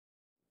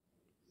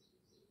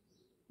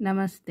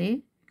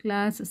Namaste,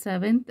 Class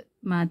 7th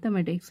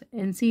Mathematics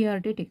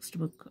NCERT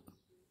textbook.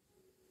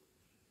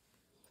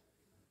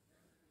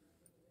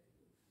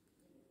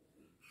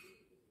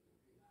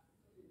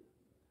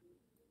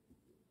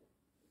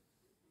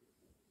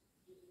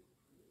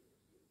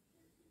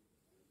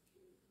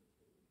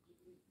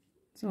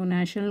 So,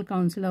 National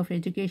Council of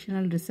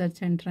Educational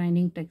Research and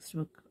Training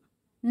textbook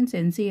means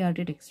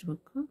NCERT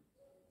textbook.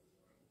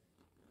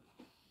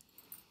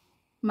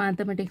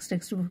 Mathematics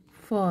textbook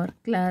for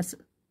class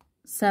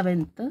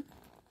 7th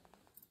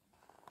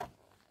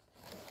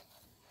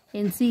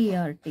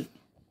NCERT,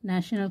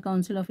 National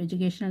Council of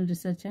Educational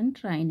Research and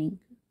Training.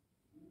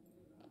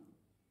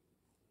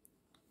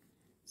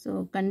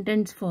 So,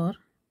 contents for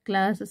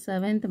class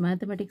 7th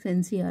Mathematics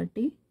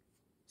NCERT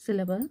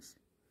syllabus.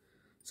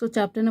 So,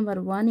 chapter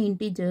number 1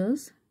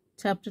 integers,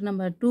 chapter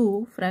number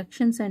 2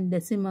 fractions and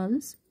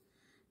decimals,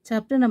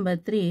 chapter number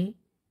 3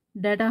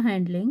 data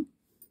handling,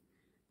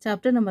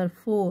 chapter number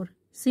 4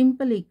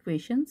 simple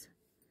equations,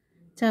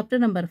 chapter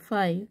number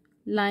 5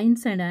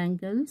 lines and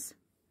angles,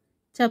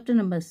 chapter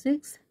number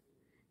 6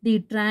 the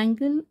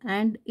triangle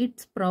and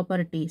its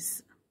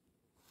properties,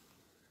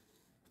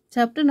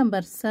 chapter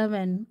number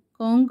 7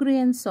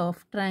 congruence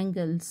of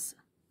triangles,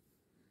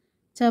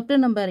 chapter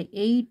number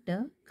 8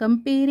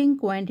 comparing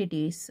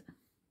quantities,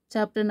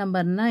 chapter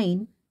number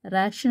 9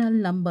 rational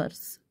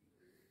numbers,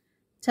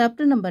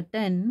 chapter number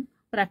 10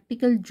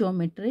 practical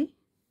geometry,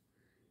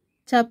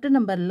 chapter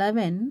number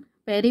 11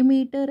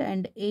 perimeter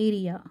and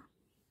area,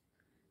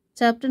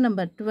 chapter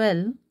number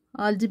 12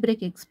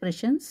 algebraic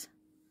expressions,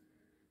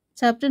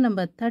 chapter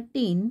number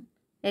 13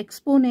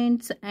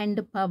 exponents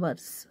and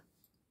powers,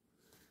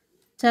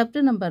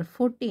 chapter number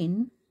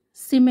 14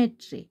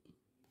 symmetry,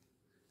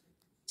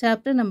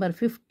 chapter number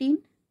 15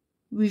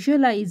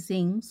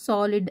 visualizing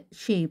solid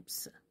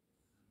shapes.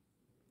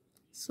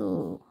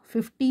 So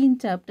 15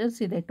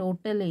 chapters ಇದೆ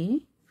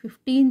totally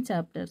 15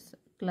 chapters.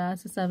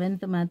 Class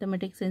 7th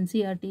Mathematics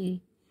NCERT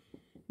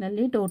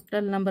ನಲ್ಲಿ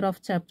total number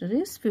of chapters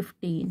is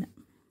 15.